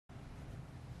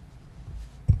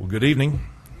Well, good evening.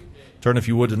 Turn, if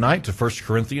you would, tonight to 1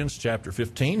 Corinthians chapter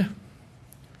 15.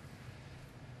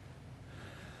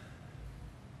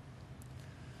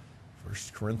 1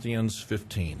 Corinthians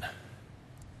 15.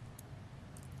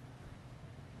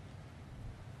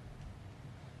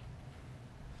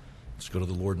 Let's go to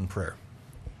the Lord in prayer.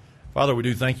 Father, we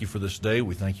do thank you for this day.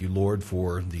 We thank you, Lord,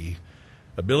 for the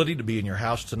ability to be in your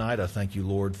house tonight. I thank you,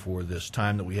 Lord, for this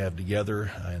time that we have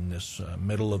together in this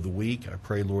middle of the week. I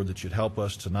pray, Lord, that you'd help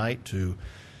us tonight to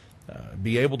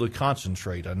be able to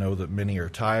concentrate. I know that many are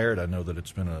tired. I know that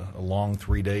it's been a long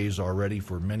 3 days already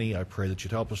for many. I pray that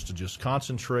you'd help us to just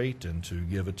concentrate and to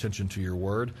give attention to your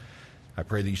word. I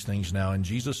pray these things now in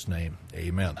Jesus' name.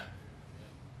 Amen.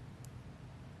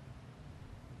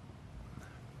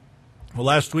 Well,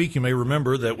 last week you may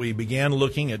remember that we began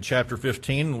looking at chapter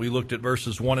 15, and we looked at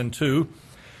verses 1 and 2.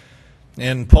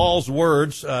 And Paul's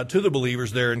words to the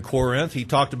believers there in Corinth, he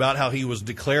talked about how he was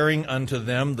declaring unto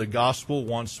them the gospel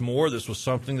once more. This was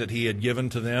something that he had given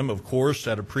to them, of course,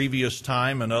 at a previous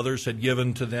time, and others had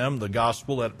given to them the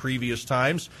gospel at previous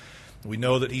times. We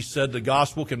know that he said the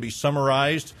gospel can be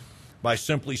summarized by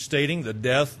simply stating the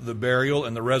death, the burial,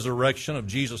 and the resurrection of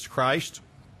Jesus Christ.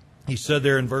 He said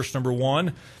there in verse number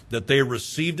 1 that they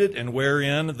received it and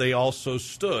wherein they also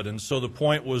stood. And so the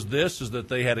point was this, is that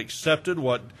they had accepted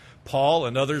what Paul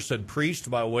and others had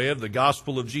preached by way of the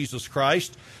gospel of Jesus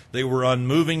Christ. They were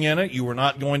unmoving in it. You were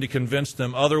not going to convince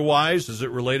them otherwise as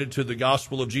it related to the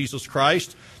gospel of Jesus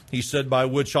Christ. He said, by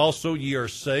which also ye are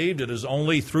saved. It is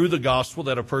only through the gospel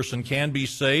that a person can be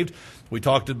saved. We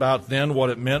talked about then what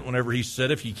it meant whenever he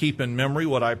said, if you keep in memory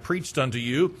what I preached unto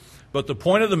you. But the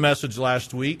point of the message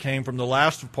last week came from the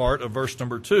last part of verse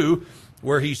number 2,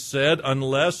 where he said,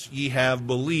 unless ye have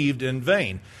believed in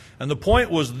vain. And the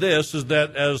point was this, is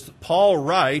that as Paul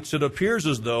writes, it appears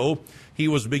as though he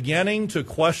was beginning to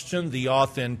question the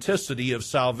authenticity of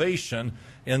salvation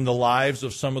in the lives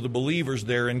of some of the believers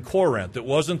there in Corinth. It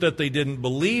wasn't that they didn't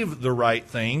believe the right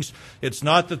things. It's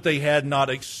not that they had not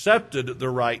accepted the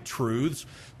right truths,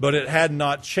 but it had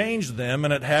not changed them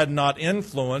and it had not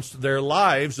influenced their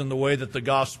lives in the way that the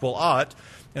gospel ought.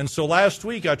 And so last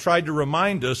week I tried to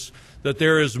remind us that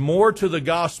there is more to the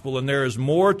gospel and there is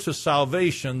more to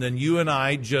salvation than you and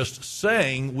I just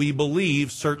saying we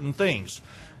believe certain things.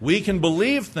 We can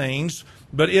believe things,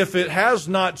 but if it has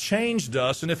not changed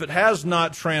us and if it has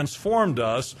not transformed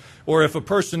us, or if a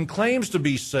person claims to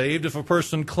be saved, if a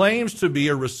person claims to be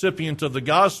a recipient of the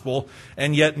gospel,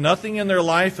 and yet nothing in their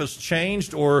life has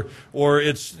changed, or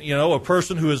it's, a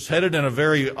person who is headed in a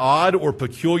very odd or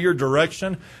peculiar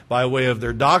direction by way of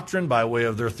their doctrine, by way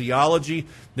of their theology,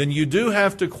 then you do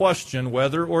have to question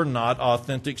whether or not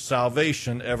authentic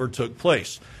salvation ever took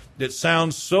place. It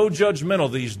sounds so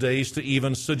judgmental these days to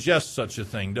even suggest such a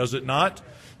thing, does it not?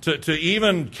 To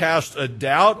even cast a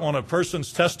doubt on a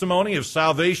person's testimony of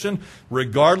salvation,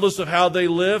 regardless of how they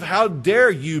live. How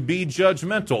dare you be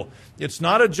judgmental? It's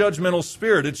not a judgmental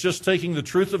spirit. It's just taking the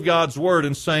truth of God's word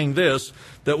and saying this,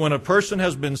 that when a person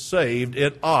has been saved,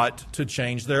 it ought to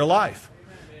change their life.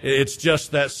 It's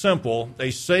just that simple. A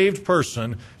saved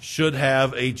person should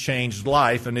have a changed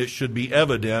life, and it should be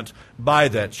evident by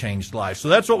that changed life. So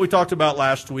that's what we talked about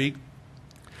last week.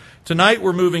 Tonight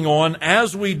we're moving on.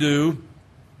 As we do,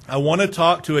 I want to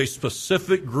talk to a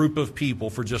specific group of people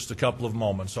for just a couple of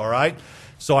moments, all right?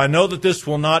 So I know that this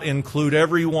will not include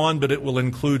everyone, but it will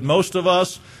include most of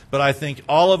us. But I think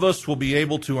all of us will be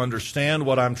able to understand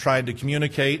what I'm trying to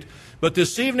communicate. But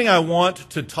this evening I want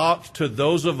to talk to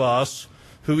those of us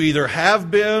who either have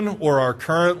been or are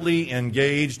currently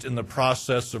engaged in the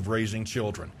process of raising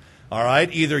children. All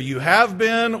right? Either you have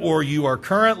been or you are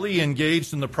currently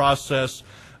engaged in the process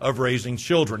of raising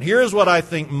children. Here's what I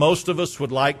think most of us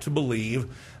would like to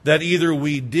believe, that either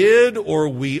we did or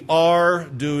we are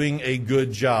doing a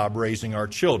good job raising our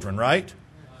children, right?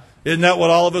 Isn't that what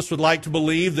all of us would like to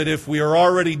believe? That if we are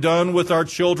already done with our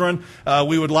children,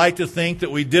 we would like to think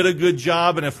that we did a good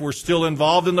job. And if we're still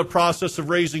involved in the process of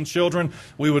raising children,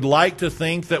 we would like to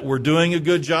think that we're doing a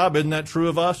good job. Isn't that true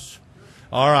of us?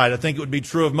 All right, I think it would be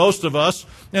true of most of us.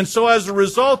 And so as a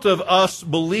result of us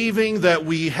believing that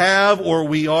we have or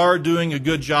we are doing a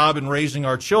good job in raising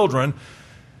our children,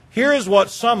 here is what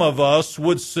some of us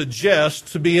would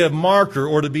suggest to be a marker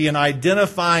or to be an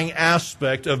identifying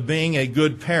aspect of being a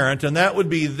good parent, and that would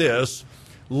be this: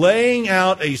 laying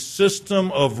out a system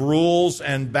of rules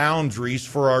and boundaries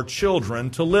for our children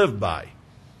to live by.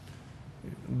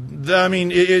 I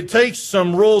mean, it takes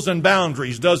some rules and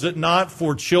boundaries, does it not,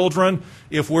 for children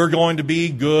if we're going to be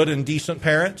good and decent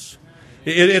parents?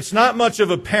 It's not much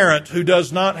of a parent who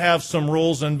does not have some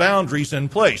rules and boundaries in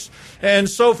place. And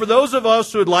so for those of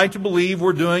us who would like to believe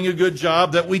we're doing a good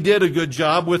job, that we did a good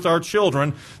job with our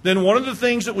children, then one of the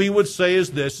things that we would say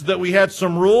is this, is that we had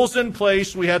some rules in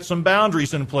place, we had some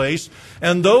boundaries in place,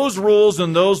 and those rules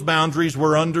and those boundaries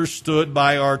were understood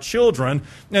by our children,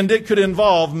 and it could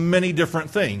involve many different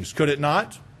things, could it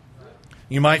not?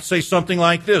 You might say something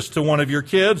like this to one of your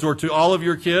kids or to all of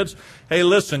your kids. Hey,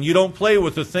 listen, you don't play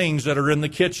with the things that are in the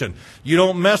kitchen. You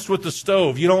don't mess with the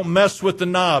stove. You don't mess with the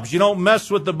knobs. You don't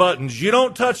mess with the buttons. You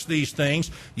don't touch these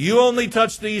things. You only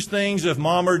touch these things if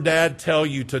mom or dad tell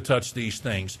you to touch these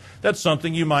things. That's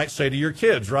something you might say to your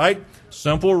kids, right?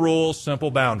 Simple rule,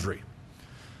 simple boundary.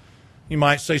 You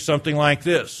might say something like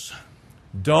this.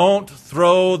 Don't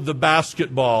throw the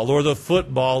basketball or the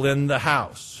football in the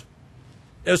house.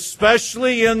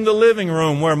 Especially in the living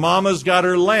room where mama's got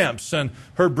her lamps and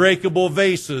her breakable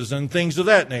vases and things of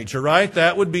that nature, right?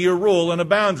 That would be a rule and a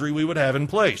boundary we would have in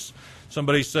place.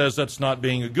 Somebody says that's not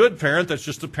being a good parent, that's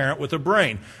just a parent with a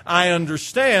brain. I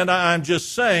understand, I'm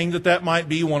just saying that that might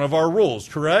be one of our rules,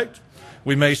 correct?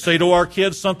 We may say to our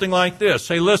kids something like this,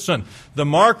 hey, listen, the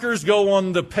markers go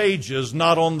on the pages,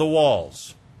 not on the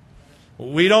walls.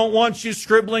 We don't want you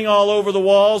scribbling all over the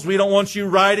walls. We don't want you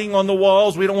writing on the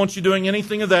walls. We don't want you doing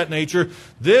anything of that nature.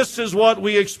 This is what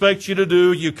we expect you to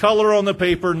do. You color on the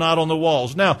paper, not on the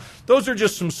walls. Now, those are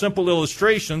just some simple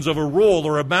illustrations of a rule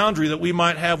or a boundary that we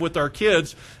might have with our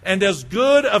kids. And as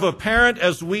good of a parent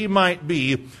as we might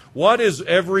be, what is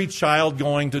every child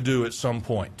going to do at some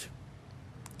point?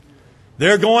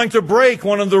 They're going to break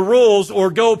one of the rules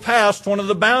or go past one of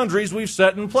the boundaries we've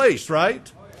set in place,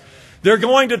 right? They're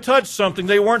going to touch something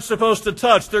they weren't supposed to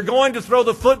touch. They're going to throw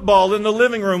the football in the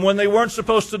living room when they weren't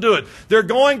supposed to do it. They're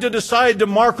going to decide to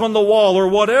mark on the wall or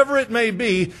whatever it may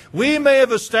be. We may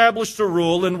have established a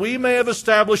rule and we may have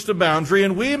established a boundary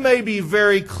and we may be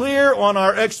very clear on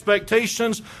our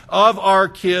expectations of our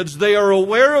kids. They are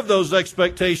aware of those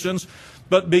expectations,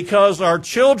 but because our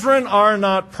children are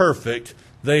not perfect,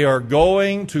 they are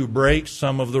going to break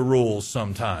some of the rules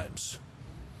sometimes.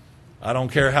 I don't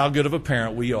care how good of a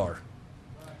parent we are.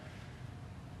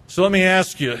 So let me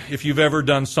ask you if you've ever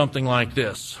done something like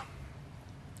this.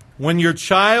 When your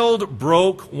child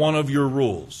broke one of your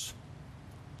rules,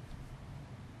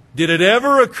 did it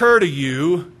ever occur to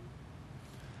you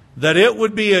that it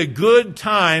would be a good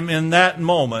time in that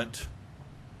moment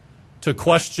to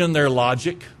question their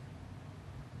logic?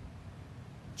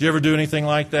 Did you ever do anything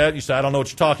like that? You say, I don't know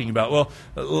what you're talking about. Well,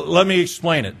 let me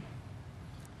explain it.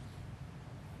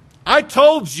 I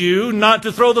told you not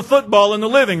to throw the football in the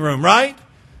living room, right?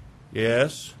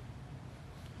 Yes.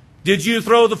 Did you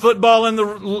throw the football in the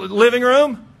living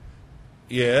room?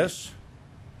 Yes.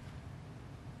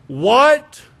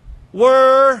 What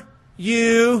were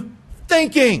you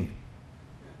thinking?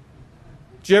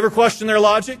 Did you ever question their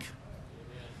logic?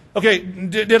 Okay,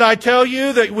 did I tell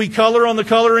you that we color on the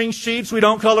coloring sheets, we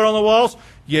don't color on the walls?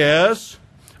 Yes.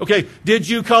 Okay, did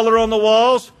you color on the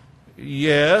walls?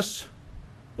 Yes.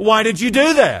 Why did you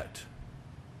do that?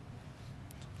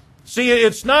 See,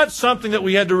 it's not something that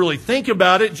we had to really think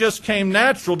about. It just came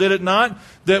natural, did it not?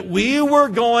 That we were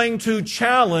going to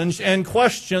challenge and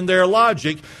question their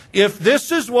logic. If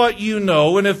this is what you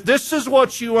know, and if this is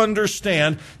what you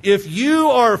understand, if you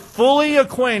are fully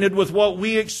acquainted with what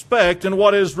we expect and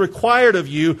what is required of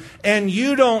you, and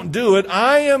you don't do it,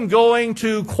 I am going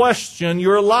to question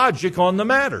your logic on the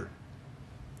matter.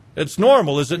 It's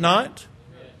normal, is it not?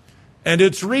 And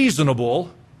it's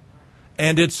reasonable,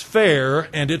 and it's fair,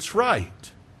 and it's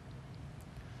right.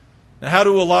 Now, how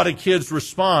do a lot of kids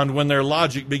respond when their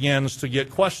logic begins to get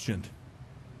questioned?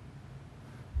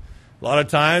 A lot of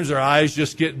times their eyes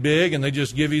just get big and they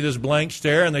just give you this blank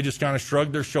stare and they just kind of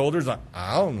shrug their shoulders like,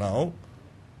 I don't know.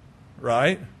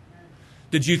 Right?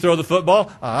 Did you throw the football?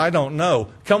 I don't know.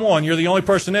 Come on, you're the only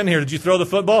person in here. Did you throw the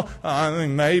football? I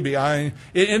mean, maybe. Isn't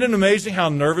it amazing how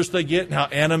nervous they get and how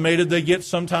animated they get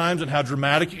sometimes and how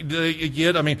dramatic they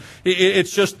get? I mean,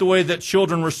 it's just the way that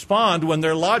children respond when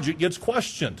their logic gets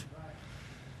questioned.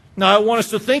 Now, I want us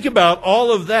to think about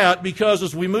all of that because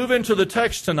as we move into the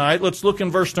text tonight, let's look in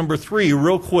verse number 3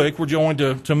 real quick. We're going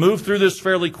to move through this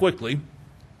fairly quickly.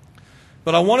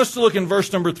 But I want us to look in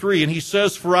verse number 3, and he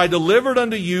says, For I delivered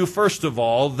unto you, first of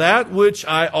all, that which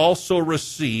I also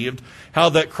received, how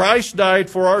that Christ died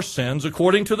for our sins,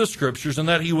 according to the Scriptures, and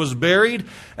that he was buried,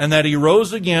 and that he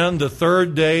rose again the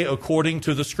third day, according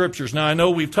to the Scriptures. Now, I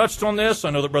know we've touched on this. I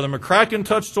know that Brother McCracken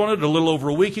touched on it a little over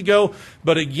a week ago.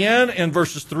 But again, in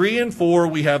verses 3 and 4,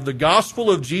 we have the gospel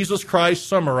of Jesus Christ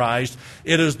summarized.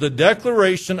 It is the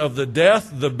declaration of the death,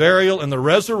 the burial, and the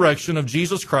resurrection of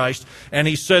Jesus Christ. And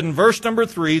he said in verse number number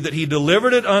 3, that he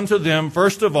delivered it unto them,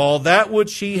 first of all, that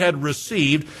which he had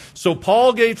received. So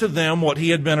Paul gave to them what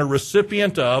he had been a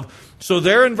recipient of. So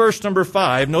there in verse number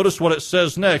 5, notice what it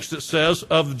says next. It says,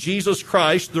 of Jesus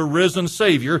Christ, the risen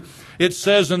Savior. It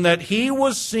says, and that he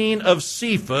was seen of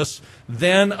Cephas,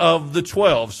 then of the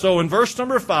 12. So in verse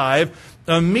number 5,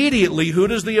 immediately, who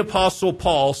does the Apostle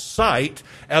Paul cite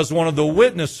as one of the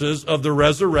witnesses of the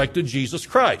resurrected Jesus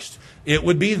Christ? It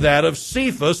would be that of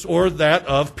Cephas or that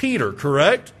of Peter,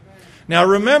 correct? Now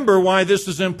remember why this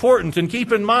is important, and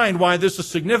keep in mind why this is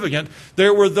significant.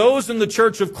 There were those in the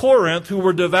church of Corinth who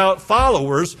were devout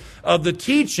followers of the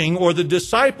teaching or the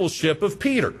discipleship of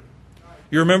Peter.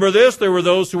 You remember this? There were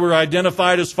those who were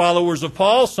identified as followers of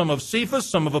Paul, some of Cephas,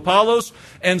 some of Apollos,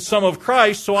 and some of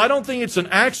Christ. So I don't think it's an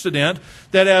accident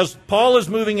that as Paul is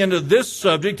moving into this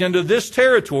subject, into this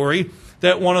territory,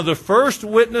 that one of the first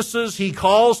witnesses he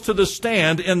calls to the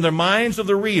stand in the minds of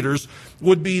the readers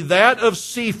would be that of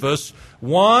Cephas,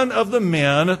 one of the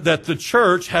men that the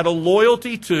church had a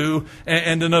loyalty to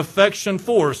and an affection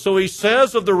for. So he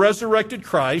says of the resurrected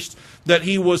Christ that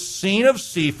he was seen of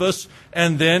Cephas,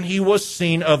 and then he was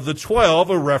seen of the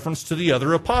 12, a reference to the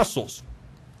other apostles.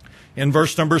 In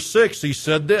verse number 6, he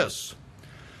said this,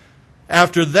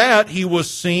 after that he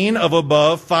was seen of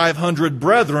above 500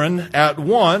 brethren at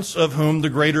once, of whom the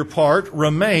greater part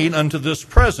remain unto this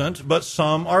present, but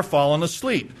some are fallen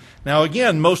asleep. Now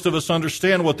again, most of us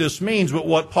understand what this means, but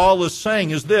what Paul is saying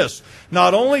is this.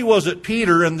 Not only was it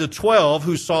Peter and the 12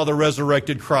 who saw the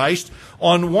resurrected Christ,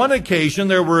 on one occasion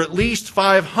there were at least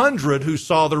 500 who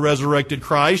saw the resurrected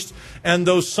Christ, and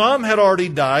though some had already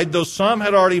died, though some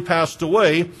had already passed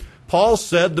away, Paul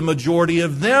said the majority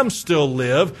of them still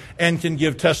live and can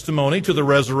give testimony to the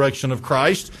resurrection of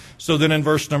Christ. So then in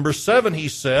verse number 7 he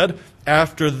said,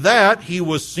 after that he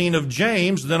was seen of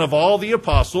James, then of all the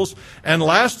apostles, and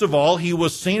last of all he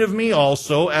was seen of me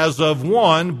also, as of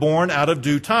one born out of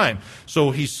due time.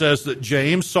 So he says that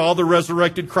James saw the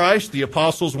resurrected Christ, the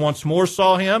apostles once more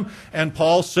saw him, and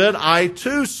Paul said, I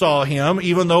too saw him,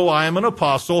 even though I am an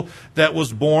apostle that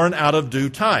was born out of due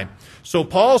time. So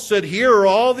Paul said, here are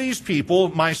all these people,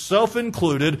 myself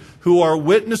included, who are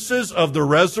witnesses of the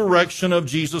resurrection of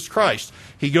Jesus Christ.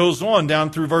 He goes on down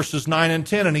through verses 9 and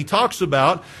 10, and he talks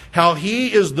about how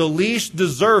he is the least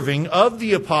deserving of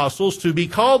the apostles to be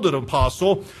called an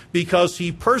apostle because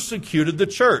he persecuted the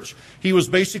church. He was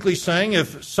basically saying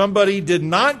if somebody did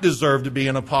not deserve to be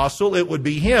an apostle, it would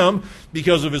be him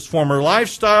because of his former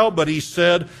lifestyle. But he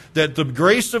said that the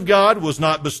grace of God was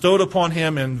not bestowed upon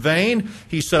him in vain.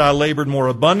 He said, I labored more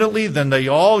abundantly than they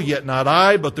all, yet not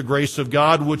I, but the grace of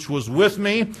God which was with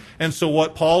me. And so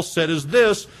what Paul said is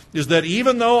this, is that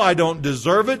even though I don't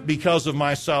deserve it because of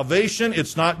my salvation,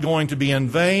 it's not going to be in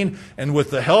vain. And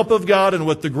with the help of God and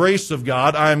with the grace of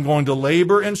God, I am going to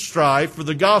labor and strive for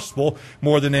the gospel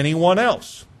more than anyone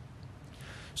else.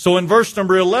 So in verse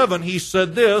number 11, he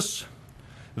said this,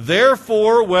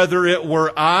 therefore, whether it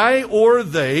were I or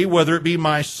they, whether it be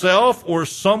myself or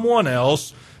someone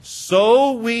else,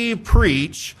 so we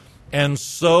preach, and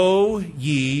so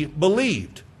ye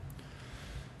believed.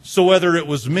 So whether it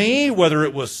was me, whether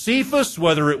it was Cephas,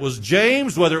 whether it was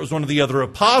James, whether it was one of the other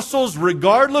apostles,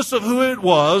 regardless of who it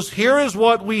was, here is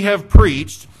what we have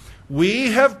preached.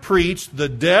 We have preached the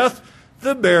death,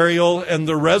 the burial, and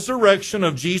the resurrection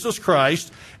of Jesus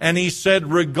Christ. And he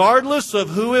said, regardless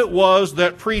of who it was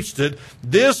that preached it,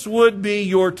 this would be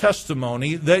your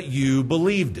testimony that you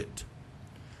believed it,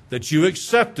 that you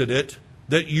accepted it,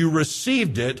 that you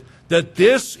received it, that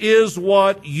this is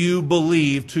what you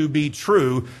believe to be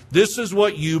true. This is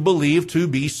what you believe to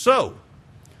be so.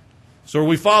 So are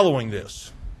we following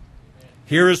this?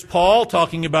 Here is Paul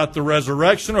talking about the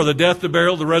resurrection, or the death, the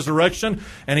burial, the resurrection,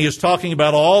 and he is talking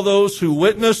about all those who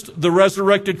witnessed the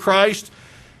resurrected Christ.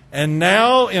 And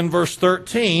now in verse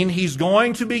 13, he's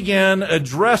going to begin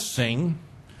addressing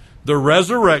the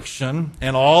resurrection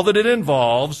and all that it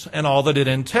involves and all that it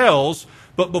entails.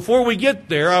 But before we get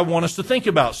there, I want us to think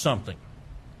about something.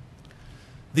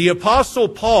 The Apostle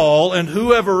Paul and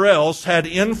whoever else had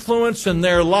influence in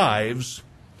their lives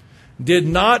did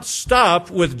not stop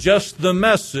with just the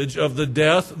message of the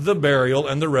death, the burial,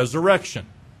 and the resurrection.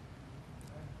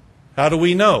 How do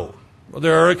we know? Well,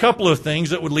 there are a couple of things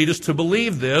that would lead us to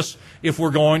believe this if we're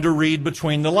going to read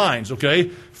between the lines, okay?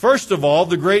 First of all,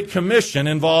 the Great Commission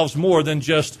involves more than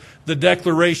just the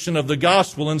declaration of the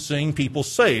gospel and seeing people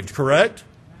saved, correct?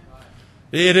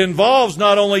 It involves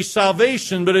not only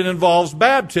salvation, but it involves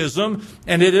baptism,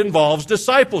 and it involves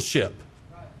discipleship.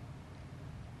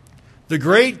 The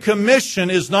Great Commission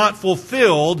is not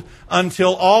fulfilled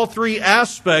until all three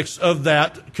aspects of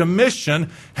that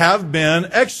commission have been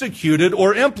executed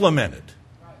or implemented.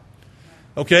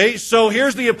 Okay, so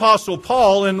here's the Apostle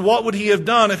Paul, and what would he have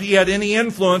done if he had any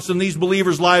influence in these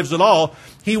believers' lives at all?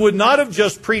 He would not have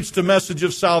just preached a message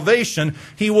of salvation.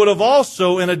 He would have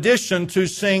also, in addition to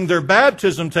seeing their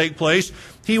baptism take place,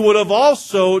 he would have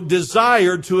also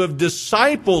desired to have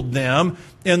discipled them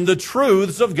in the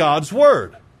truths of God's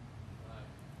Word.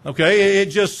 Okay,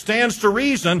 it just stands to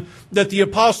reason that the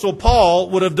Apostle Paul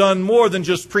would have done more than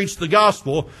just preach the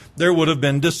gospel. There would have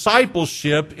been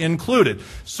discipleship included.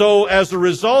 So as a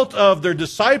result of their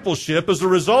discipleship, as a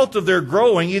result of their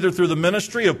growing, either through the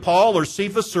ministry of Paul or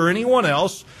Cephas or anyone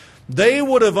else, they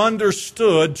would have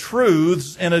understood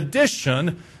truths in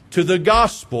addition to the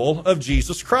gospel of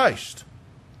Jesus Christ.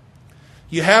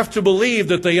 You have to believe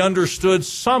that they understood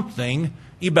something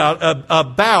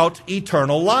about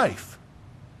eternal life.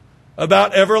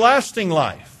 About everlasting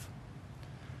life.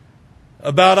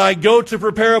 About I go to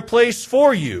prepare a place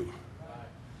for you.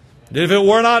 If it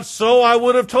were not so, I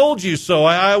would have told you so.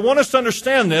 I want us to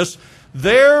understand this.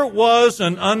 There was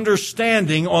an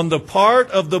understanding on the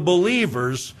part of the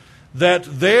believers that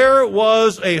there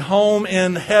was a home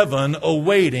in heaven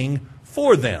awaiting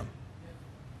for them.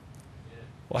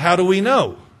 Well, how do we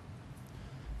know?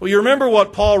 Well, you remember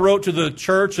what Paul wrote to the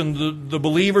church and the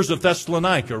believers of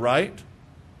Thessalonica, right?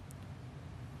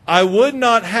 I would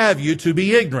not have you to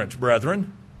be ignorant,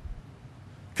 brethren,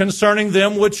 concerning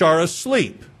them which are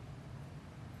asleep.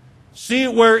 See,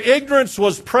 where ignorance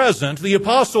was present, the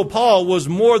Apostle Paul was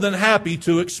more than happy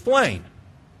to explain.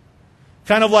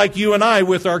 Kind of like you and I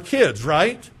with our kids,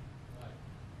 right?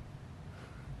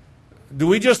 Do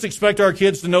we just expect our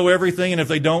kids to know everything, and if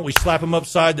they don't, we slap them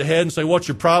upside the head and say, "What's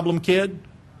your problem, kid?"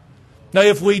 Now,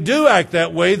 if we do act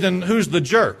that way, then who's the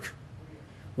jerk?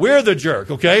 We're the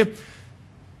jerk, okay?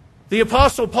 The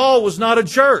Apostle Paul was not a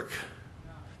jerk.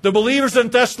 The believers in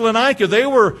Thessalonica, they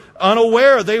were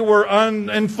unaware, they were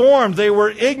uninformed, they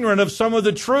were ignorant of some of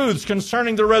the truths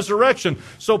concerning the resurrection.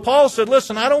 So Paul said,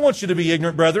 listen, I don't want you to be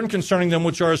ignorant, brethren, concerning them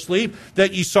which are asleep,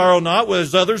 that ye sorrow not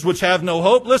as others which have no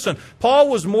hope. Listen, Paul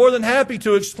was more than happy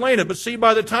to explain it. But see,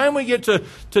 by the time we get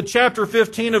to chapter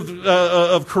 15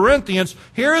 of Corinthians,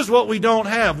 here is what we don't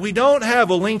have. We don't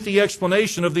have a lengthy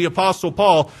explanation of the Apostle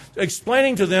Paul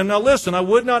explaining to them, now listen, I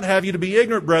would not have you to be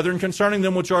ignorant, brethren, concerning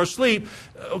them which are asleep.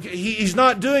 Okay, he's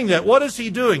not doing that. What is he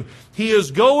doing? He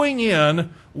is going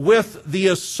in with the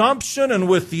assumption and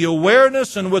with the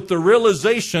awareness and with the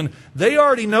realization they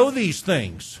already know these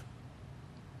things.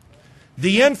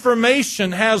 The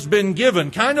information has been given,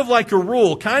 kind of like a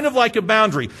rule, kind of like a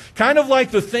boundary, kind of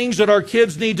like the things that our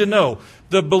kids need to know.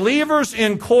 The believers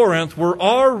in Corinth were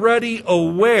already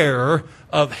aware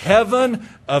of heaven,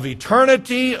 of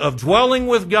eternity, of dwelling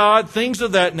with God, things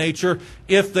of that nature.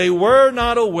 If they were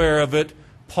not aware of it,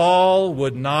 Paul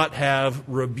would not have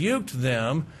rebuked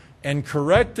them and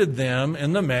corrected them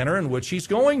in the manner in which he's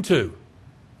going to.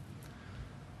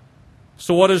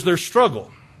 So what is their struggle?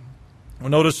 Well,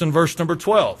 notice in verse number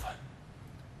 12.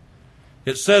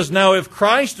 It says, now if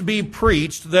Christ be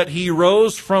preached that he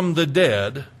rose from the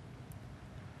dead,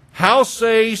 how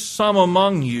say some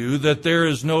among you that there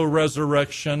is no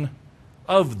resurrection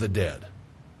of the dead?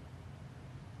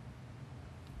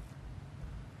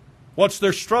 What's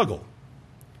their struggle?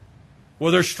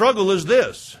 Well, their struggle is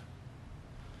this.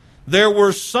 There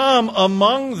were some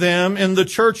among them in the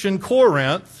church in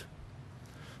Corinth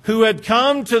who had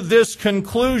come to this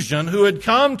conclusion, who had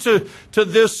come to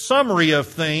this summary of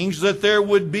things, that there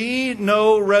would be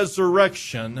no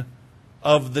resurrection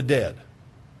of the dead.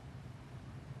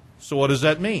 So what does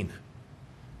that mean?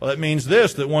 Well, it means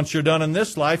this, that once you're done in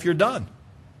this life, you're done.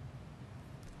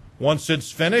 Once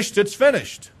it's finished, it's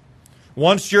finished.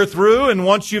 Once you're through and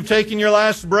once you've taken your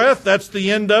last breath, that's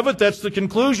the end of it. That's the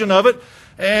conclusion of it.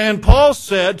 And Paul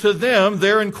said to them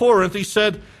there in Corinth, he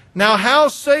said, now how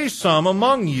say some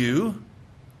among you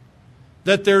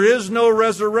that there is no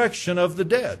resurrection of the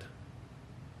dead?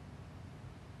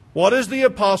 What is the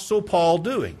Apostle Paul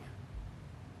doing?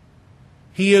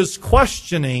 He is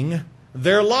questioning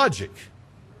their logic.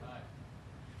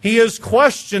 He is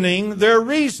questioning their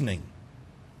reasoning.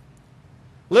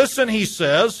 Listen, he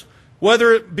says,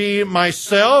 whether it be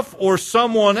myself or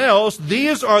someone else,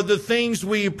 these are the things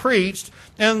we preached,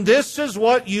 and this is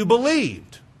what you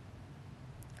believed.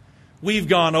 We've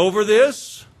gone over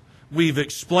this. We've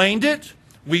explained it.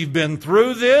 We've been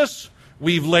through this.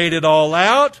 We've laid it all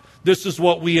out. This is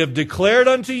what we have declared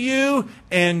unto you,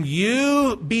 and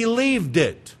you believed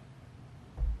it.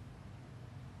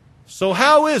 So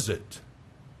how is it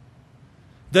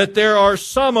that there are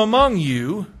some among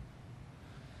you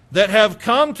that have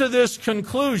come to this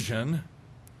conclusion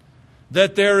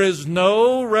that there is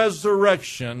no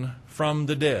resurrection from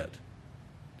the dead.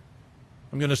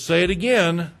 I'm going to say it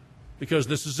again because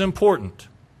this is important.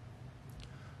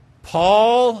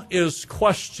 Paul is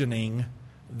questioning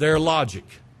their logic.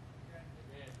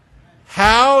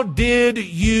 How did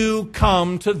you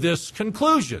come to this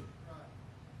conclusion?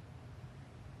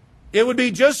 It would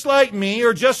be just like me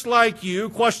or just like you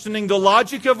questioning the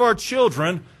logic of our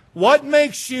children. What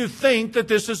makes you think that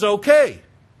this is okay?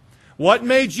 What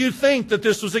made you think that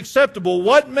this was acceptable?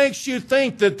 What makes you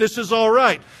think that this is all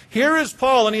right? Here is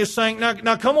Paul, and he is saying,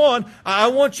 now come on, I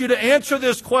want you to answer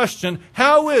this question.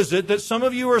 How is it that some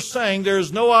of you are saying there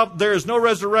is no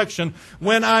resurrection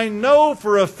when I know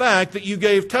for a fact that you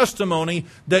gave testimony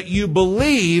that you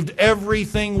believed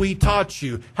everything we taught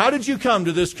you? How did you come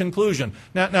to this conclusion?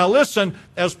 Now listen,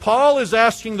 as Paul is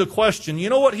asking the question, you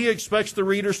know what he expects the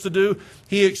readers to do?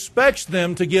 He expects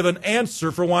them to give an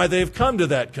answer for why they've come to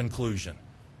that conclusion.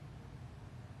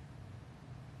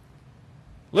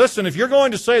 Listen, if you're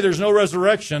going to say there's no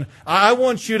resurrection, I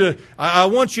want you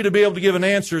to be able to give an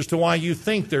answer as to why you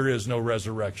think there is no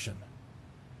resurrection.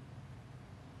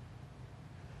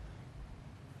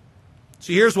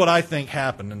 See, here's what I think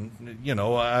happened, and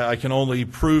I can only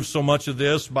prove so much of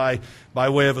this by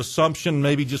way of assumption,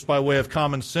 maybe just by way of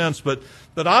common sense, but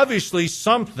obviously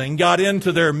something got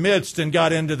into their midst and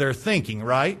got into their thinking,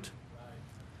 right?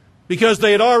 Because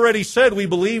they had already said, we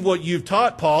believe what you've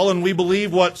taught, Paul, and we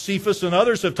believe what Cephas and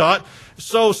others have taught.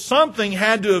 So something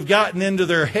had to have gotten into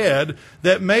their head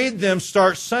that made them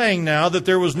start saying now that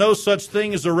there was no such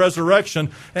thing as a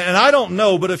resurrection. And I don't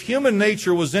know, but if human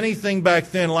nature was anything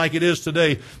back then like it is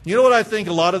today, you know what I think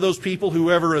a lot of those people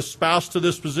who ever espoused to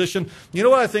this position, you know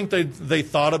what I think they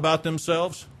thought about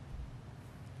themselves?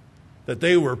 That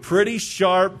they were pretty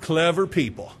sharp, clever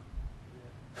people.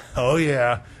 Oh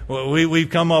yeah. We've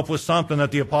come up with something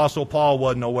that the Apostle Paul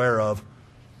wasn't aware of.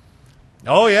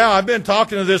 Oh yeah, I've been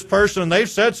talking to this person and they've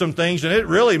said some things and it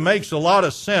really makes a lot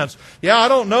of sense. Yeah, I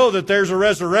don't know that there's a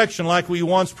resurrection like we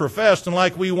once professed and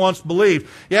like we once believed.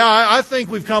 Yeah, I think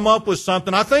we've come up with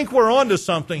something. I think we're onto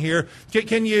something here.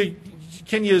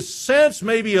 Can you sense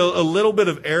maybe a little bit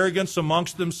of arrogance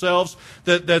amongst themselves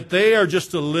that they are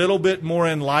just a little bit more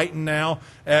enlightened now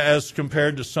as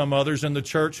compared to some others in the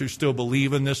church who still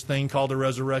believe in this thing called the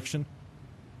resurrection?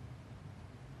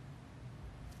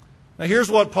 Now here's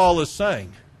what Paul is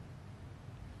saying.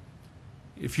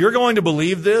 If you're going to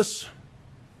believe this,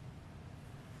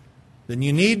 then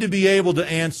you need to be able to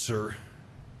answer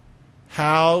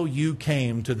how you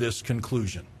came to this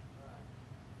conclusion.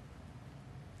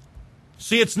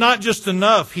 See, it's not just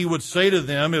enough, he would say to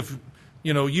them, if,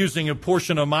 using a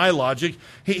portion of my logic,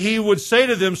 he would say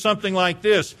to them something like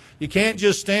this: you can't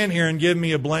just stand here and give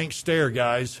me a blank stare,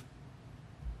 guys.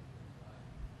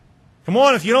 Come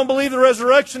on, if you don't believe the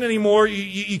resurrection anymore,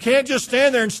 you can't just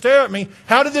stand there and stare at me.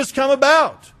 How did this come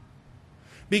about?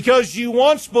 Because you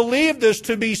once believed this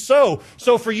to be so.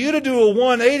 So for you to do a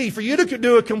 180, for you to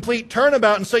do a complete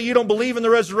turnabout and say you don't believe in the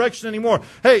resurrection anymore,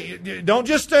 hey, don't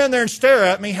just stand there and stare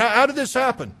at me. How did this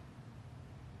happen?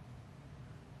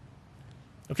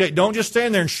 Okay, don't just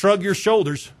stand there and shrug your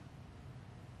shoulders.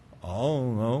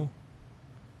 Oh, no.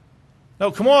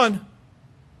 No, come on.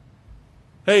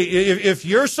 Hey, if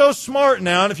you're so smart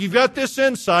now, and if you've got this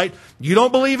insight, you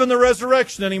don't believe in the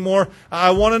resurrection anymore,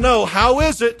 I want to know, how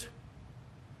is it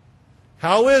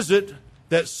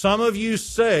that some of you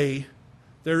say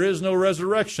there is no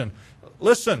resurrection?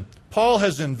 Listen, Paul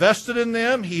has invested in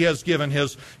them. He has given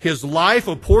his life,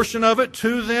 a portion of it,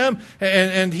 to them,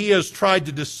 and he has tried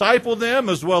to disciple them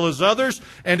as well as others.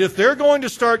 And if they're going to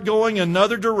start going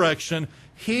another direction,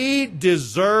 he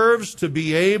deserves to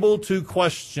be able to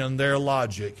question their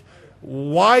logic.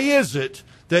 Why is it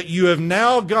that you have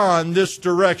now gone this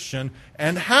direction,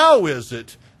 and how is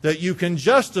it that you can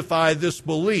justify this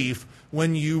belief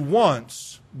when you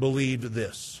once believed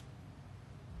this?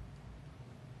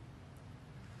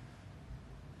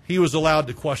 He was allowed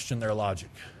to question their logic.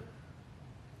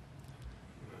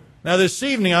 Now this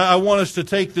evening, I want us to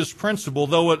take this principle,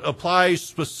 though it applies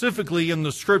specifically in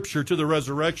the Scripture to the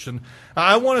resurrection.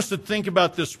 I want us to think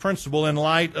about this principle in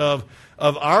light of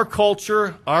our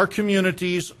culture, our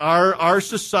communities, our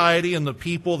society, and the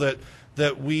people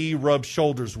that we rub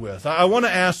shoulders with. I want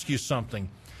to ask you something.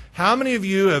 How many of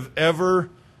you have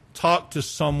ever talked to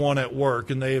someone at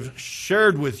work and they have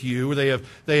shared with you, they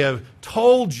have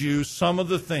told you some of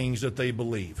the things that they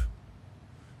believe?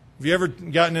 Have you ever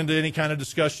gotten into any kind of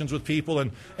discussions with people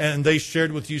and they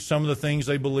shared with you some of the things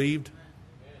they believed?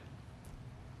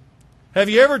 Have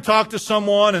you ever talked to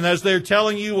someone and as they're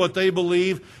telling you what they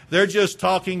believe, they're just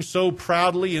talking so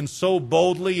proudly and so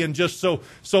boldly and just so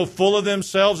full of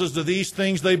themselves as to these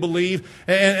things they believe?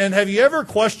 And have you ever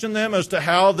questioned them as to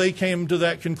how they came to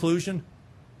that conclusion?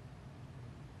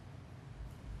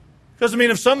 Because,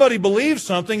 if somebody believes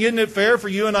something, isn't it fair for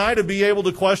you and I to be able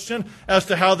to question as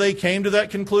to how they came to that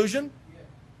conclusion?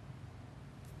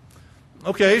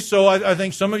 Okay, so I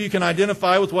think some of you can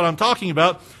identify with what I'm talking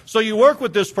about. So you work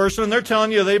with this person, and they're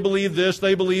telling you they believe this, and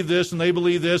they believe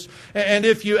this. And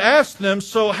if you ask them,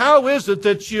 so how is it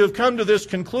that you have come to this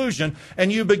conclusion,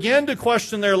 and you begin to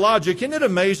question their logic, isn't it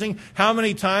amazing how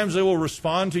many times they will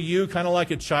respond to you kind of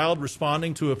like a child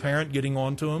responding to a parent getting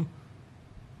on to them?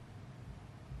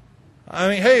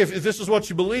 Hey, if this is what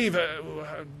you believe,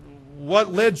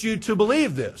 what led you to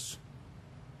believe this?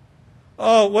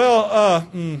 Oh, well, I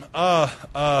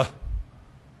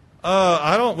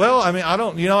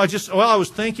was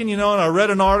thinking, and I read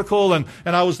an article and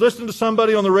I was listening to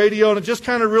somebody on the radio and it just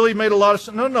kind of really made a lot of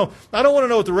sense. No, I don't want to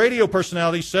know what the radio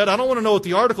personality said. I don't want to know what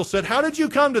the article said. How did you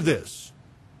come to this?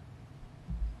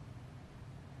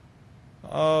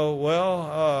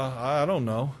 I don't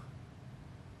know.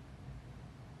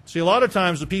 See, a lot of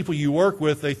times the people you work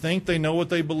with, they think they know what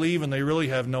they believe, and they really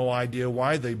have no idea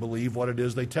why they believe what it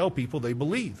is they tell people they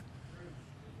believe.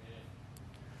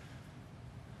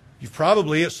 You've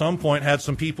probably at some point had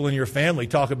some people in your family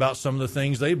talk about some of the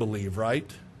things they believe, right?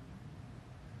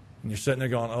 And you're sitting there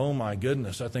going, oh my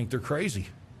goodness, I think they're crazy.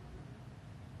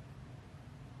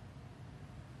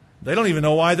 They don't even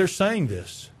know why they're saying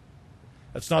this.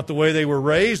 That's not the way they were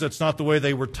raised. That's not the way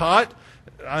they were taught.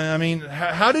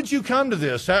 How did you come to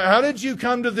this? How did you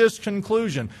come to this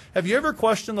conclusion? Have you ever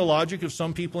questioned the logic of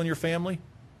some people in your family?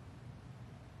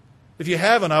 If you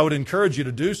haven't, I would encourage you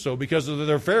to do so because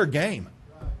they're fair game.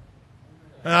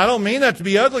 And I don't mean that to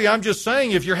be ugly. I'm just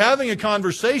saying if you're having a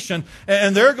conversation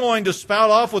and they're going to spout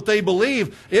off what they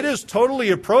believe, it is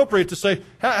totally appropriate to say,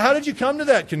 how did you come to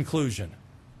that conclusion?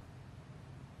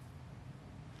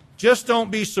 Just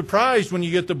don't be surprised when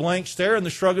you get the blank stare and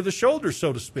the shrug of the shoulders,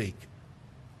 so to speak.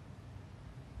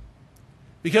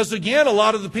 Because again, a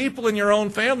lot of the people in your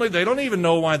own family, they don't even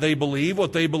know why they believe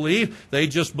what they believe. They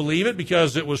just believe it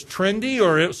because it was trendy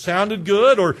or it sounded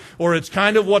good or it's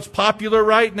kind of what's popular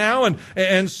right now.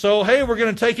 And so, hey, we're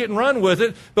going to take it and run with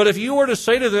it. But if you were to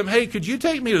say to them, hey, could you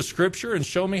take me to Scripture and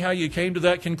show me how you came to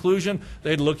that conclusion?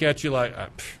 They'd look at you like, I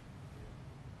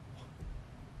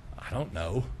don't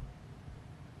know.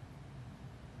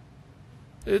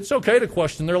 It's okay to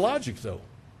question their logic, though.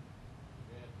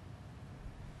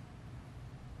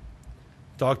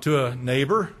 Talk to a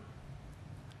neighbor,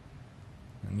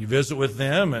 and you visit with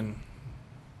them and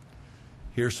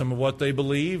hear some of what they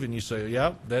believe, and you say,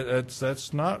 yeah,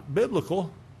 that's not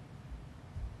biblical.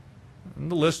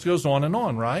 And the list goes on and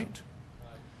on, right?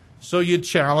 So you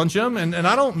challenge them, and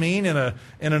I don't mean in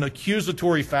an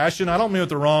accusatory fashion. I don't mean with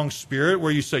the wrong spirit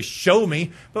where you say, show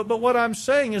me. But what I'm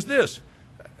saying is this.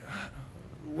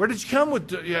 Where did you come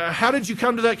with? How did you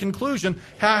come to that conclusion?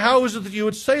 How is it that you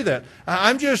would say that?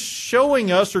 I'm just showing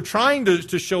us, or trying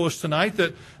to show us tonight,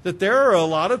 that there are a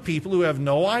lot of people who have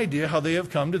no idea how they have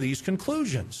come to these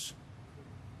conclusions.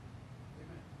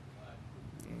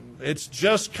 It's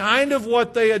just kind of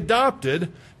what they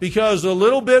adopted because a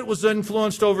little bit was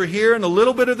influenced over here and a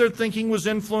little bit of their thinking was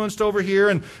influenced over here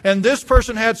and this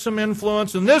person had some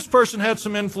influence and this person had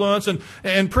some influence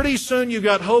and pretty soon you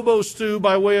got hobo stew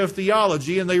by way of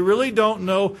theology and they really don't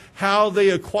know how they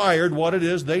acquired what it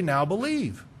is they now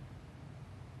believe.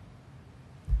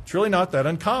 It's really not that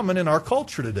uncommon in our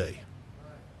culture today.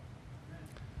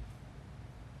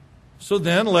 So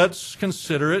then let's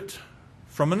consider it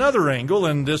from another angle,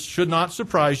 and this should not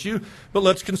surprise you, but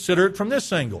let's consider it from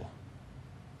this angle.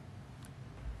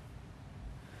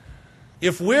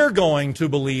 If we're going to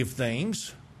believe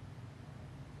things,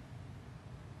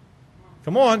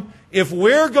 come on, if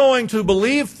we're going to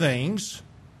believe things,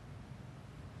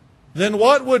 then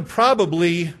what would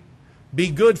probably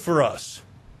be good for us?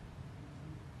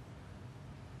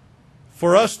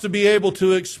 For us to be able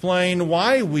to explain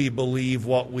why we believe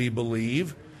what we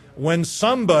believe, when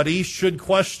somebody should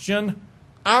question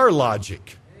our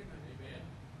logic.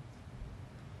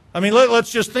 Let's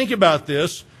just think about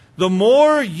this. The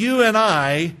more you and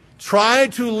I try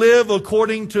to live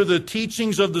according to the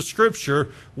teachings of the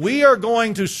Scripture, we are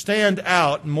going to stand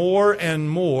out more and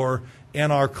more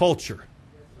in our culture.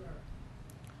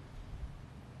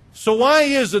 So why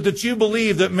is it that you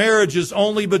believe that marriage is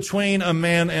only between a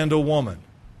man and a woman?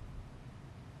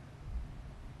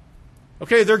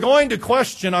 Okay, they're going to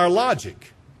question our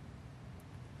logic.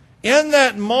 In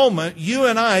that moment, you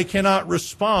and I cannot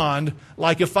respond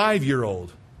like a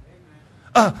 5-year-old.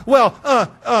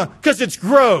 Because it's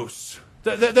gross.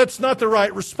 That's not the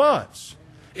right response.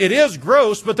 It is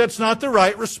gross, but that's not the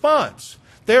right response.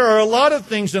 There are a lot of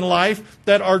things in life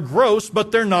that are gross,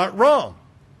 but they're not wrong.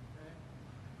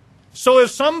 So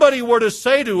if somebody were to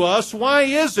say to us, why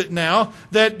is it now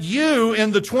that you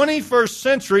in the 21st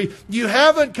century, you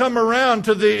haven't come around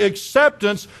to the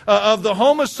acceptance of the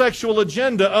homosexual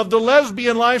agenda, of the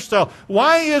lesbian lifestyle?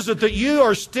 Why is it that you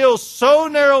are still so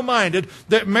narrow-minded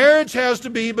that marriage has to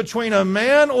be between a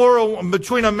man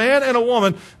between a man and a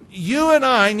woman? You and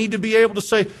I need to be able to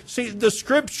say, see, the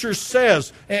Scripture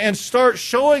says, and start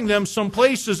showing them some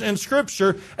places in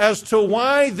Scripture as to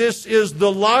why this is the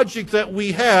logic that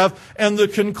we have and the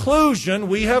conclusion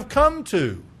we have come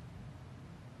to.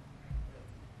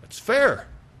 It's fair.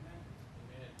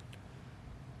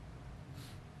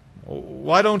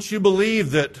 Why don't you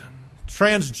believe that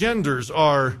transgenders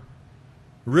are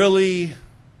really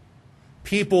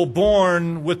people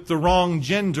born with the wrong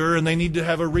gender and they need to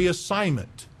have a reassignment?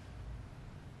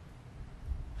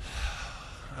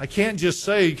 I can't just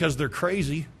say because they're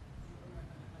crazy.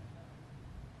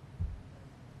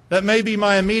 That may be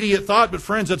my immediate thought, but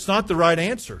friends, that's not the right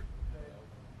answer.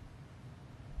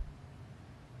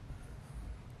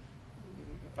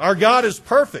 Our God is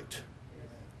perfect.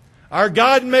 Our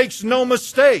God makes no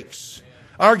mistakes.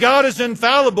 Our God is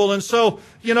infallible, and so,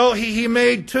 He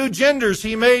made two genders.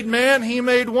 He made man, He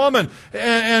made woman.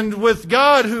 And with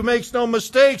God, who makes no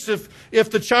mistakes, if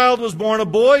the child was born a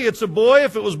boy, it's a boy.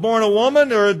 If it was born a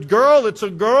woman or a girl, it's a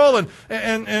girl.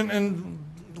 And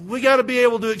we got to be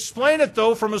able to explain it,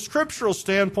 though, from a scriptural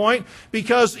standpoint,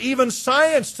 because even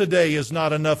science today is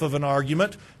not enough of an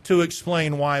argument to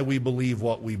explain why we believe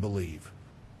what we believe.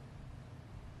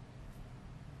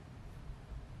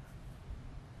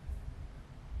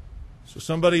 So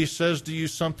somebody says to you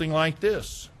something like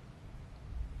this: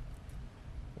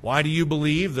 why do you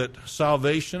believe that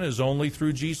salvation is only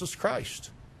through Jesus Christ?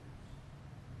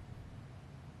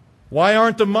 Why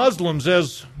aren't the Muslims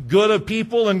as good a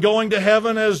people and going to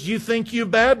heaven as you think you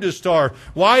Baptists are?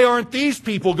 Why aren't these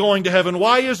people going to heaven?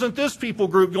 Why isn't this people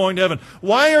group going to heaven?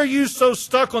 Why are you so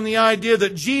stuck on the idea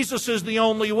that Jesus is the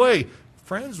only way?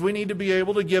 Friends, we need to be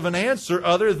able to give an answer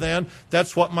other than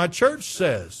that's what my church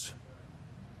says.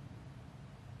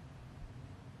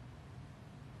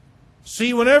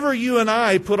 See, whenever you and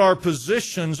I put our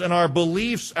positions and our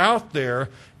beliefs out there,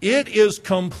 it is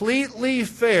completely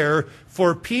fair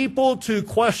for people to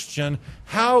question,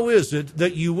 how is it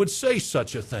that you would say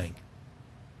such a thing?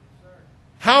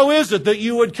 How is it that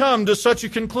you would come to such a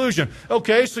conclusion?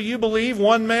 Okay, so you believe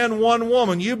one man, one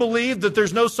woman. You believe that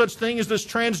there's no such thing as this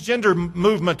transgender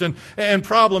movement and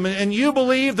problem. And you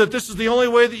believe that this is the only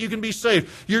way that you can be saved.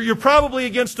 You're probably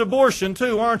against abortion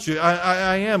too, aren't you?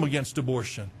 I am against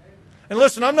abortion. And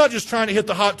listen, I'm not just trying to hit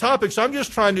the hot topics. I'm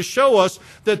just trying to show us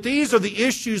that these are the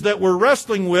issues that we're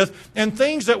wrestling with, and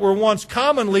things that were once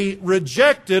commonly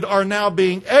rejected are now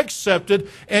being accepted.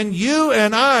 And you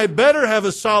and I better have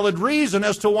a solid reason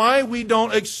as to why we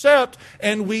don't accept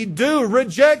and we do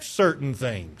reject certain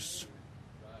things.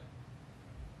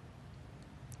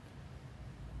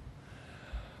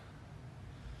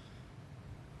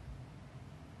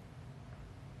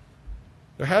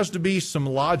 There has to be some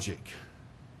logic.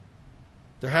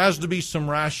 There has to be some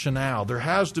rationale. There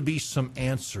has to be some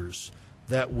answers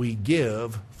that we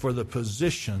give for the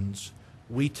positions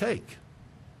we take.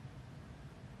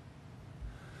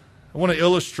 I want to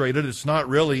illustrate it. It's not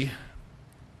really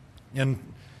in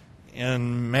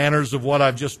manners of what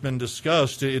I've just been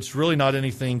discussed. It's really not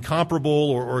anything comparable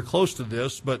or close to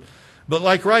this, but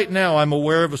like right now, I'm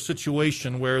aware of a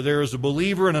situation where there is a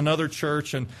believer in another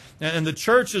church, and the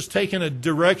church has taken a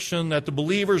direction that the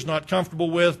believer's not comfortable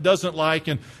with, doesn't like,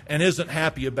 and isn't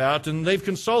happy about. And they've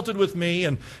consulted with me,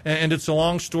 and it's a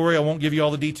long story. I won't give you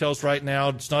all the details right now.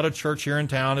 It's not a church here in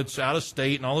town. It's out of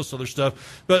state and all this other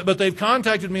stuff. But they've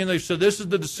contacted me, and they've said, this is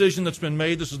the decision that's been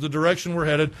made. This is the direction we're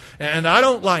headed, and I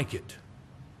don't like it.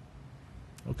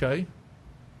 Okay?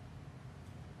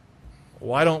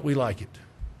 Why don't we like it?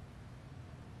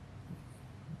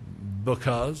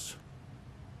 Because?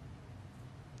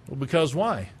 Well, because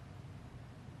why?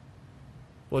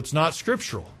 Well, it's not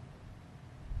scriptural.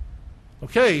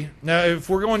 Okay, now if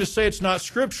we're going to say it's not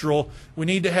scriptural, we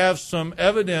need to have some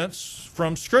evidence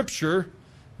from Scripture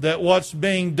that what's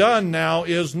being done now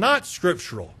is not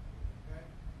scriptural.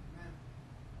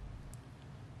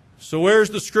 So where's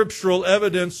the scriptural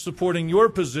evidence supporting your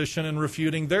position and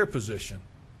refuting their position?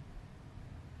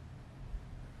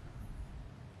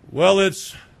 Well,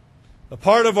 it's a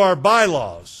part of our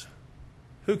bylaws.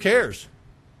 Who cares?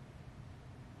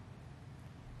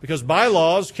 Because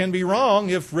bylaws can be wrong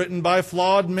if written by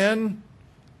flawed men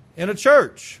in a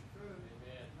church.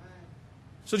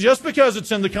 So just because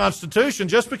it's in the Constitution,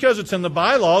 just because it's in the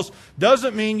bylaws,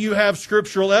 doesn't mean you have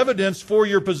scriptural evidence for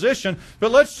your position.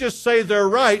 But let's just say they're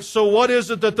right. So what is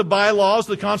it that the bylaws,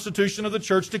 the Constitution of the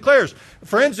church declares?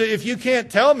 Friends, if you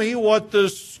can't tell me what the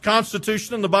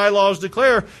Constitution and the bylaws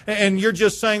declare, and you're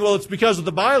just saying, well, it's because of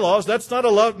the bylaws, that's not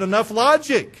enough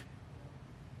logic.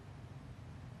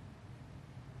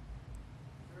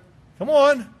 Come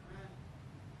on.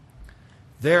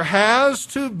 There has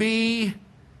to be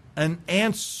an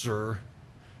answer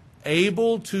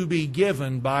able to be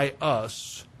given by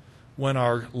us when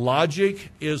our logic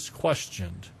is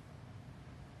questioned.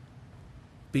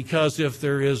 Because if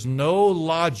there is no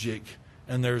logic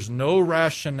and there's no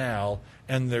rationale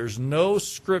and there's no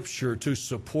scripture to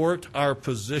support our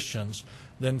positions,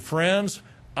 then friends,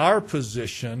 our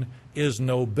position is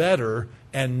no better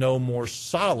and no more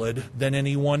solid than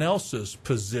anyone else's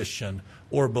position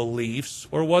or beliefs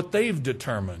or what they've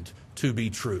determined to be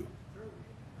true.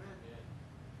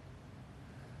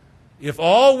 If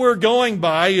all we're going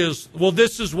by is, well,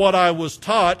 this is what I was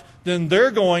taught, then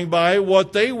they're going by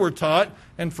what they were taught,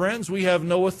 and friends, we have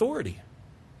no authority.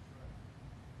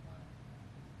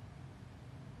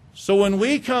 So when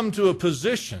we come to a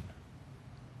position,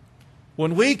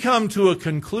 when we come to a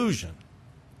conclusion,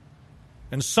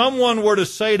 and someone were to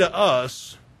say to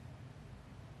us,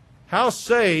 how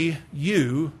say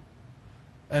you,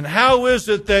 and how is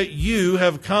it that you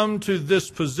have come to this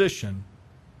position?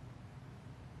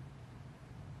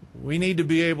 We need to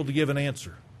be able to give an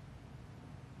answer.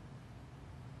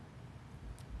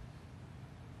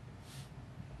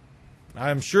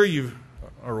 I'm sure you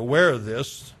are aware of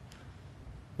this,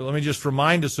 but let me just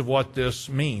remind us of what this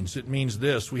means. It means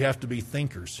this: we have to be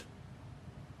thinkers.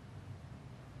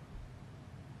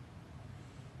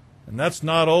 And that's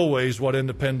not always what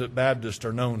independent Baptists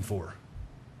are known for.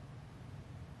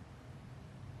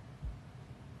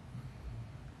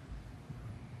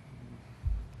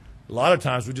 A lot of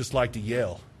times we just like to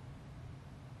yell.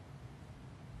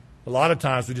 A lot of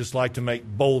times we just like to make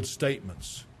bold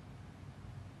statements.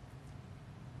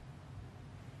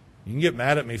 You can get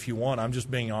mad at me if you want. I'm just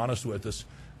being honest with us.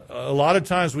 A lot of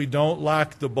times we don't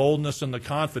lack the boldness and the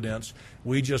confidence.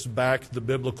 We just back the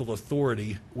biblical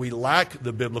authority. We lack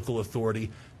the biblical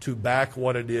authority to back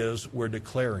what it is we're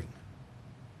declaring.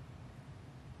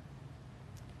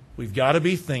 We've got to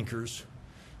be thinkers.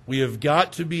 We have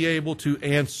got to be able to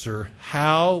answer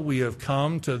how we have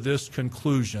come to this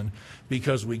conclusion,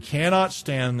 because we cannot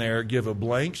stand there, give a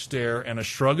blank stare and a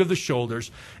shrug of the shoulders,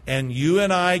 and you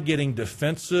and I getting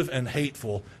defensive and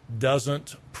hateful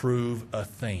doesn't prove a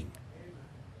thing.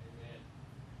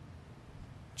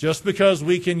 Just because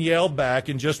we can yell back,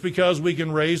 and just because we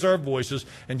can raise our voices,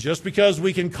 and just because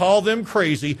we can call them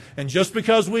crazy, and just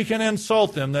because we can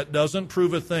insult them, that doesn't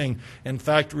prove a thing. In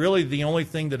fact, really the only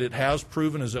thing that it has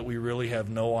proven is that we really have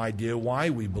no idea why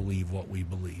we believe what we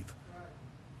believe.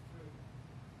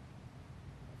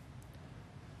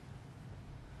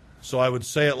 So I would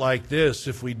say it like this: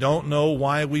 if we don't know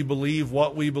why we believe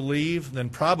what we believe, then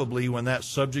probably when that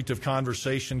subject of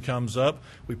conversation comes up,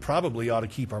 we probably ought to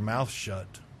keep our mouth shut.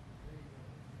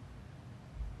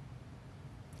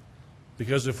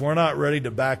 Because if we're not ready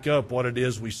to back up what it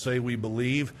is we say we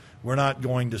believe, we're not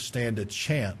going to stand a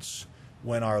chance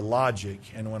when our logic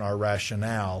and when our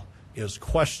rationale is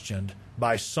questioned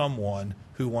by someone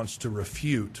who wants to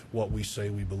refute what we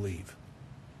say we believe.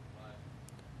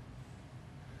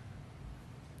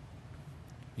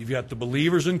 You've got the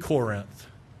believers in Corinth.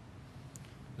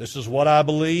 This is what I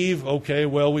believe. Okay,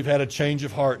 well, we've had a change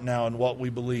of heart now in what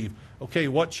we believe. Okay,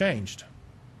 what changed?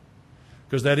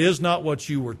 Because that is not what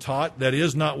you were taught. That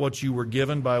is not what you were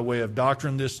given by way of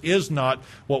doctrine. This is not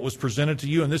what was presented to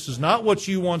you, and this is not what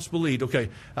you once believed. Okay,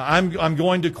 I'm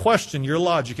going to question your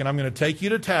logic, and I'm going to take you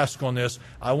to task on this.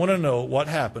 I want to know what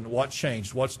happened, what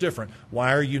changed, what's different.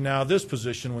 Why are you now this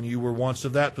position when you were once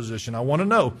of that position? I want to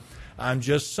know. I'm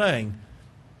just saying,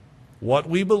 what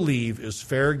we believe is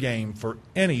fair game for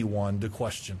anyone to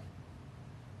question.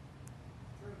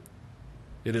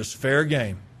 It is fair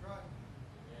game.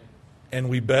 And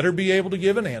we better be able to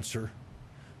give an answer,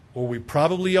 or we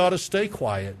probably ought to stay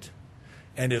quiet.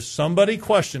 And if somebody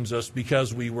questions us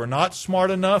because we were not smart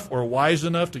enough or wise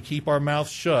enough to keep our mouths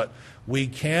shut, we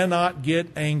cannot get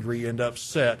angry and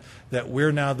upset that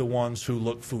we're now the ones who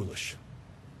look foolish.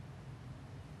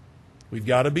 We've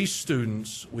got to be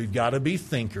students, we've got to be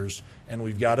thinkers, and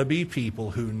we've got to be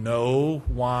people who know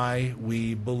why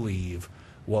we believe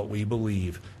what we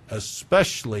believe,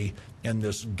 especially in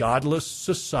this godless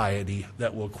society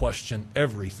that will question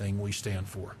everything we stand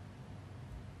for.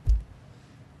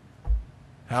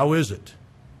 How is it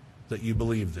that you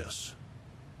believe this?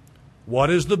 What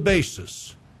is the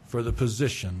basis for the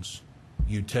positions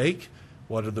you take?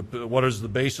 What is the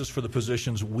basis for the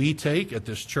positions we take at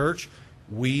this church?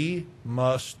 We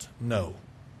must know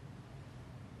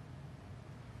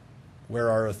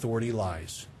where our authority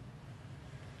lies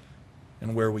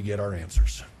and where we get our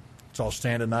answers. Let's all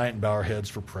stand tonight and bow our heads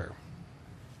for prayer.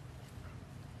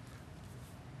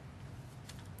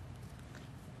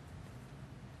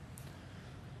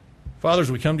 Father,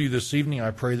 as we come to you this evening, I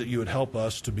pray that you would help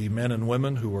us to be men and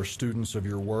women who are students of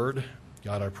your word.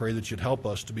 God, I pray that you'd help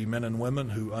us to be men and women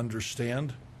who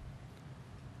understand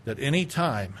that any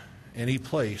time, any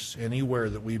place,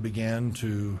 anywhere that we begin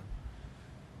to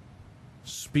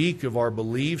speak of our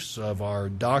beliefs, of our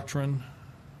doctrine,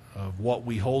 of what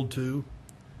we hold to,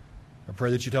 I pray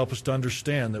that you'd help us to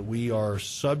understand that we are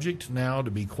subject now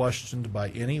to be questioned by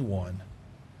anyone,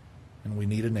 and we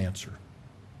need an answer.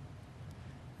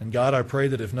 And God, I pray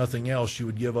that if nothing else, you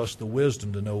would give us the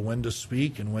wisdom to know when to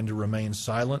speak and when to remain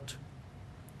silent,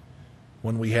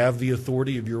 when we have the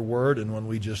authority of your word and when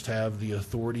we just have the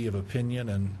authority of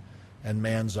opinion and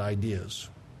man's ideas.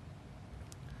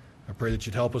 I pray that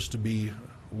you'd help us to be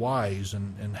wise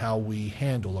in how we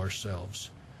handle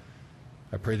ourselves.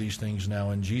 I pray these things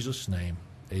now in Jesus' name.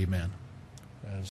 Amen.